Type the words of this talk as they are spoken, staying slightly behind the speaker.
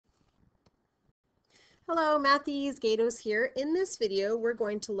Hello, Matthews Gatos here. In this video, we're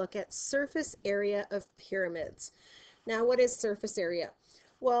going to look at surface area of pyramids. Now, what is surface area?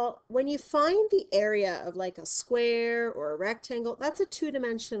 Well, when you find the area of like a square or a rectangle, that's a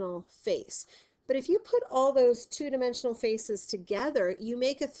two-dimensional face. But if you put all those two-dimensional faces together, you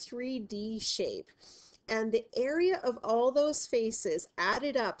make a 3D shape. And the area of all those faces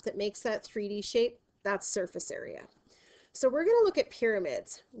added up that makes that 3D shape, that's surface area. So we're going to look at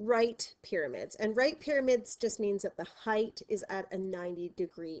pyramids, right pyramids. And right pyramids just means that the height is at a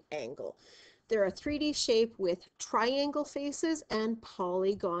 90-degree angle. They're a 3D shape with triangle faces and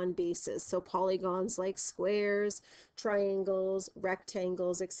polygon bases. So polygons like squares, triangles,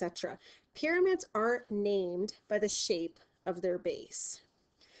 rectangles, etc. Pyramids are named by the shape of their base.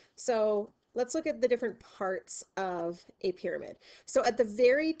 So let's look at the different parts of a pyramid. So at the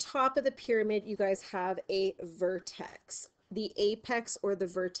very top of the pyramid, you guys have a vertex, the apex or the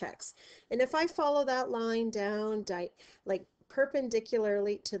vertex. And if I follow that line down like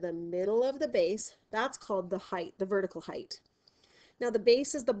perpendicularly to the middle of the base, that's called the height, the vertical height. Now the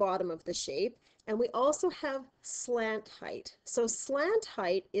base is the bottom of the shape, and we also have slant height. So slant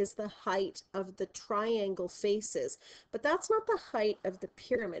height is the height of the triangle faces, but that's not the height of the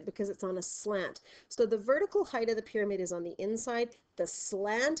pyramid because it's on a slant. So the vertical height of the pyramid is on the inside, the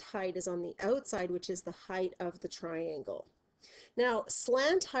slant height is on the outside, which is the height of the triangle. Now,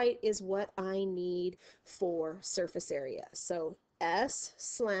 slant height is what I need for surface area. So S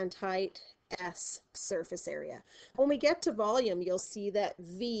slant height, S surface area. When we get to volume, you'll see that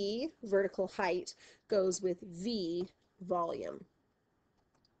V vertical height goes with V volume.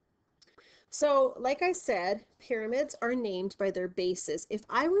 So, like I said, pyramids are named by their bases. If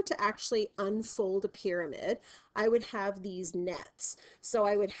I were to actually unfold a pyramid, I would have these nets. So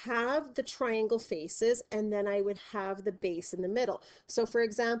I would have the triangle faces, and then I would have the base in the middle. So for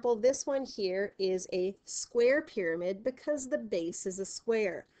example, this one here is a square pyramid because the base is a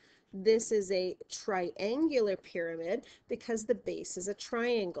square. This is a triangular pyramid because the base is a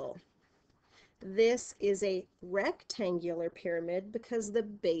triangle. This is a rectangular pyramid because the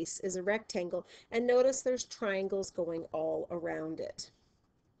base is a rectangle. And notice there's triangles going all around it.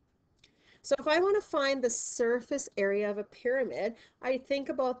 So if I want to find the surface area of a pyramid, I think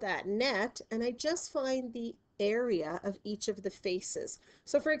about that net and I just find the area of each of the faces.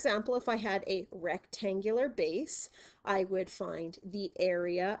 So for example, if I had a rectangular base, I would find the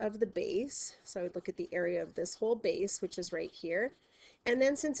area of the base. So I would look at the area of this whole base, which is right here. And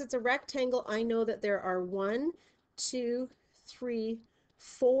then since it's a rectangle, I know that there are 1, 2, 3,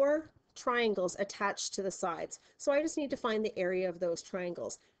 4 triangles attached to the sides. So I just need to find the area of those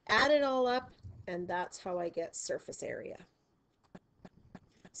triangles. Add it all up, and that's how I get surface area.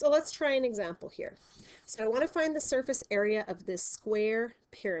 So let's try an example here. So I want to find the surface area of this square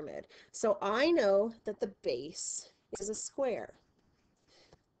pyramid. So I know that the base is a square.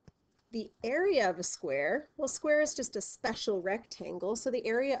 The area of a square, well, square is just a special rectangle, so the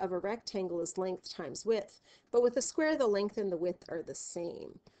area of a rectangle is length times width. But with a square, the length and the width are the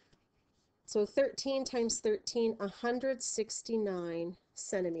same. So 13 times 13, 169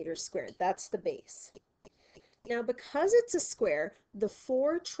 centimeters squared. That's the base. Now, because it's a square, the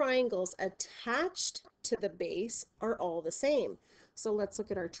 4 triangles attached to the base are all the same. So let's look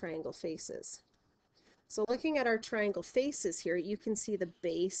at our triangle faces. So looking at our triangle faces here, you can see the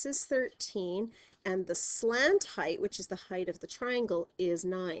base is 13 and the slant height, which is the height of the triangle, is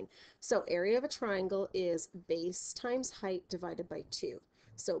 9. So area of a triangle is base times height divided by 2.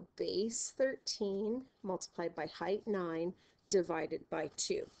 So base 13 multiplied by height 9 divided by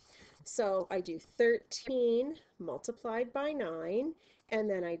 2. So I do 13 multiplied by 9, and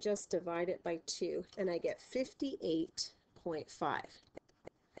then I just divide it by 2, and I get 58.5.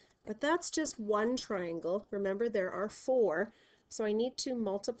 But that's just one triangle. Remember, there are 4, so I need to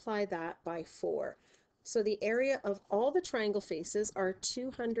multiply that by 4. So the area of all the triangle faces are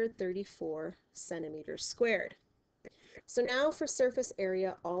 234 centimeters squared. So now for surface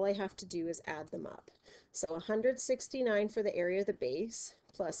area, all I have to do is add them up. So 169 for the area of the base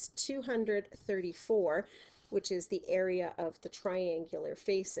plus 234, which is the area of the triangular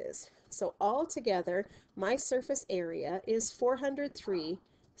faces. So altogether, my surface area is 403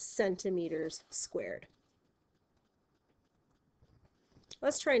 centimeters squared.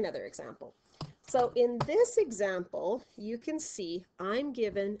 Let's try another example. So in this example, you can see I'm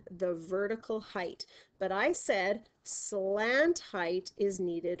given the vertical height, but I said slant height is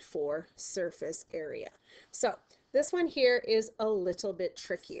needed for surface area. So this one here is a little bit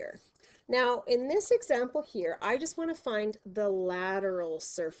trickier. Now, in this example here, I just want to find the lateral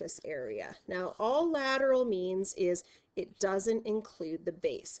surface area. Now, all lateral means is It doesn't include the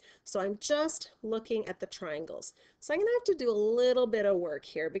base. So I'm just looking at the triangles. So I'm going to have to do a little bit of work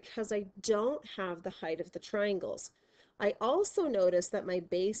here because I don't have the height of the triangles. I also notice that my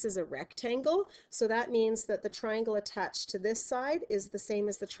base is a rectangle, so that means that the triangle attached to this side is the same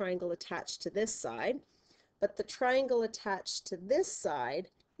as the triangle attached to this side, but the triangle attached to this side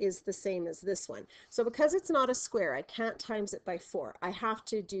is the same as this one. So because it's not a square, I can't times it by 4. I have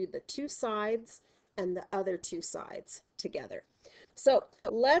to do the two sides and the other two sides together. So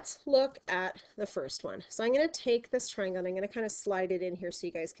let's look at the first one. So I'm going to take this triangle and I'm going to kind of slide it in here so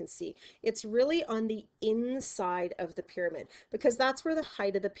you guys can see. It's really on the inside of the pyramid because that's where the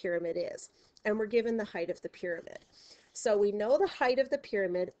height of the pyramid is. And we're given the height of the pyramid. So we know the height of the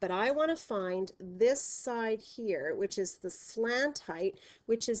pyramid, but I want to find this side here, which is the slant height,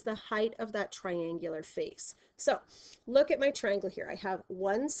 which is the height of that triangular face. So look at my triangle here. I have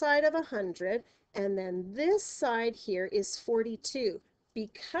one side of 100, and then this side here is 42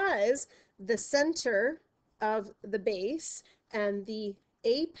 because the center of the base and the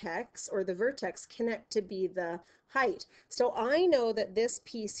apex or the vertex connect to be the height. So I know that this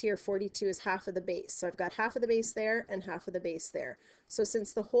piece here, 42, is half of the base. So I've got half of the base there and half of the base there. So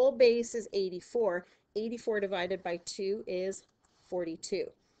since the whole base is 84, 84 divided by 2 is 42.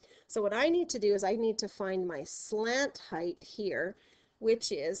 So what I need to do is I need to find my slant height here,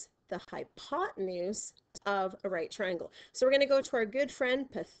 which is the hypotenuse of a right triangle. So we're going to go to our good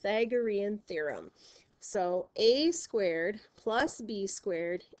friend Pythagorean theorem. So a squared plus b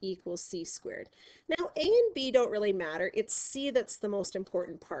squared equals c squared. Now a and b don't really matter. It's c that's the most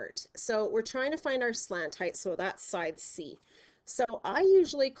important part. So we're trying to find our slant height, so that's side c. So I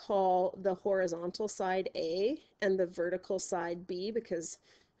usually call the horizontal side a and the vertical side b because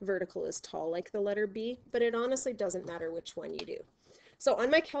vertical is tall like the letter B, but it honestly doesn't matter which one you do. So on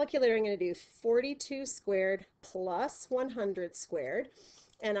my calculator, I'm going to do 42 squared plus 100 squared,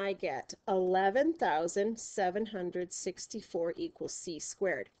 and I get 11,764 equals c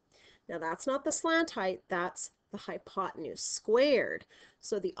squared. Now that's not the slant height, that's the hypotenuse squared.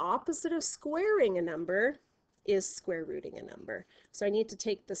 So the opposite of squaring a number is square rooting a number. So I need to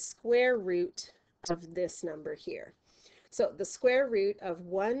take the square root of this number here. So the square root of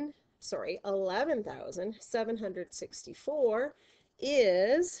 11,764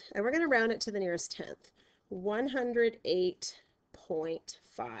 is, and we're going to round it to the nearest tenth,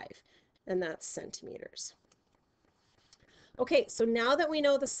 108.5, and that's centimeters. Okay, so now that we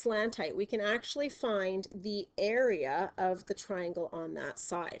know the slant height, we can actually find the area of the triangle on that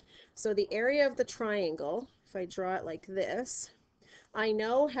side. So the area of the triangle, if I draw it like this, I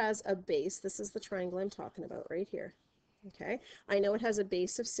know has a base. This is the triangle I'm talking about right here. Okay, I know it has a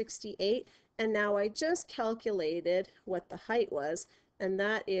base of 68, and now I just calculated what the height was, and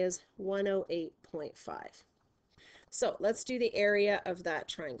that is 108.5. So let's do the area of that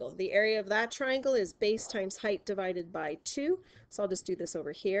triangle. The area of that triangle is base times height divided by 2. So I'll just do this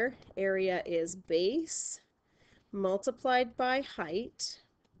over here. Area is base multiplied by height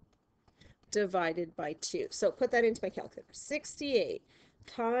divided by 2. So put that into my calculator. 68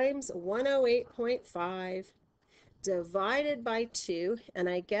 times 108.5 divided by 2, and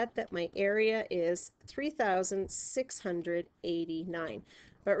I get that my area is 3,689.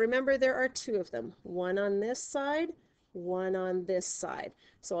 But remember, there are two of them, one on this side, one on this side.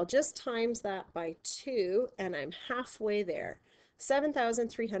 So I'll just times that by 2, and I'm halfway there.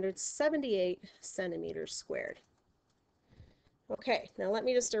 7,378 centimeters squared. Okay, now let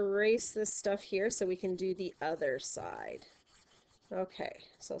me just erase this stuff here so we can do the other side. Okay,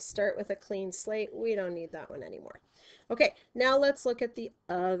 so start with a clean slate. We don't need that one anymore. Okay, now let's look at the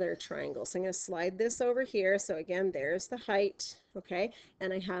other triangle. So I'm going to slide this over here. So again, there's the height, okay?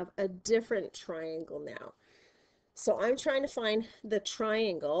 And I have a different triangle now. So I'm trying to find the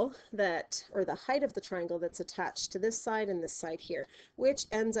triangle that, or the height of the triangle that's attached to this side and this side here, which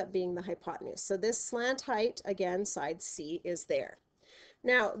ends up being the hypotenuse. So this slant height, again, side C, is there.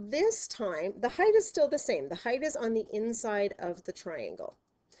 Now, this time, the height is still the same. The height is on the inside of the triangle,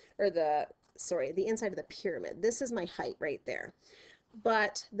 or the inside of the pyramid. This is my height right there.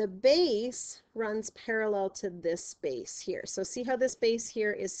 But the base runs parallel to this base here. So see how this base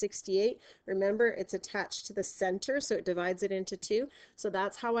here is 68? Remember, it's attached to the center, so it divides it into 2. So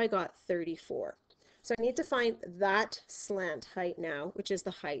that's how I got 34. So I need to find that slant height now, which is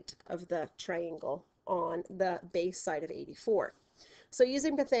the height of the triangle on the base side of 84. So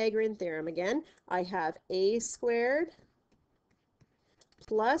using Pythagorean theorem again, I have a squared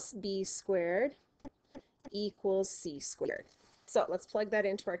plus b squared equals c squared. So let's plug that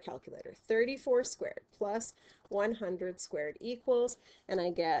into our calculator. 34 squared plus 100 squared equals, and I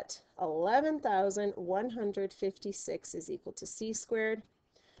get 11,156 is equal to c squared.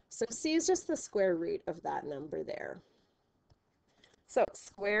 So c is just the square root of that number there. So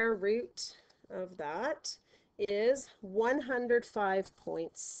square root of that is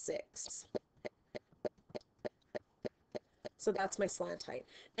 105.6. So that's my slant height.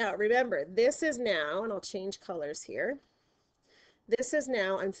 Now remember, this is now, and I'll change colors here. This is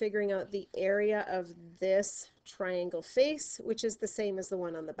now, I'm figuring out the area of this triangle face, which is the same as the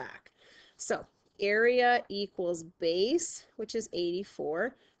one on the back. So area equals base, which is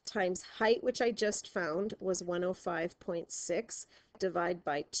 84, times height, which I just found was 105.6, divide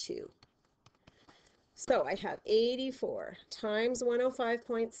by 2. So I have 84 times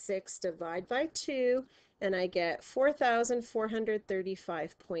 105.6 divide by 2, and I get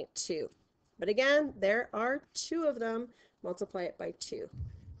 4,435.2. But again, there are 2 of them. Multiply it by 2.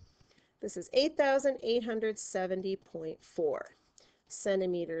 This is 8,870.4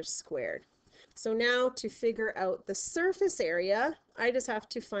 centimeters squared. So now to figure out the surface area, I just have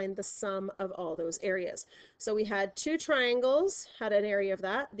to find the sum of all those areas. So we had 2 triangles, had an area of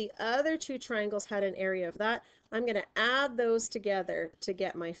that. The other 2 triangles had an area of that. I'm going to add those together to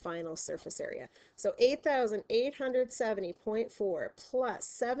get my final surface area. So 8,870.4 plus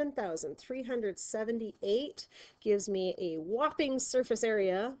 7,378 gives me a whopping surface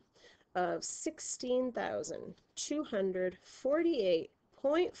area of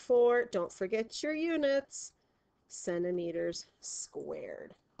 16,248.4, don't forget your units, centimeters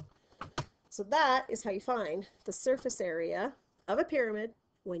squared. So that is how you find the surface area of a pyramid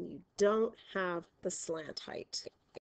when you don't have the slant height.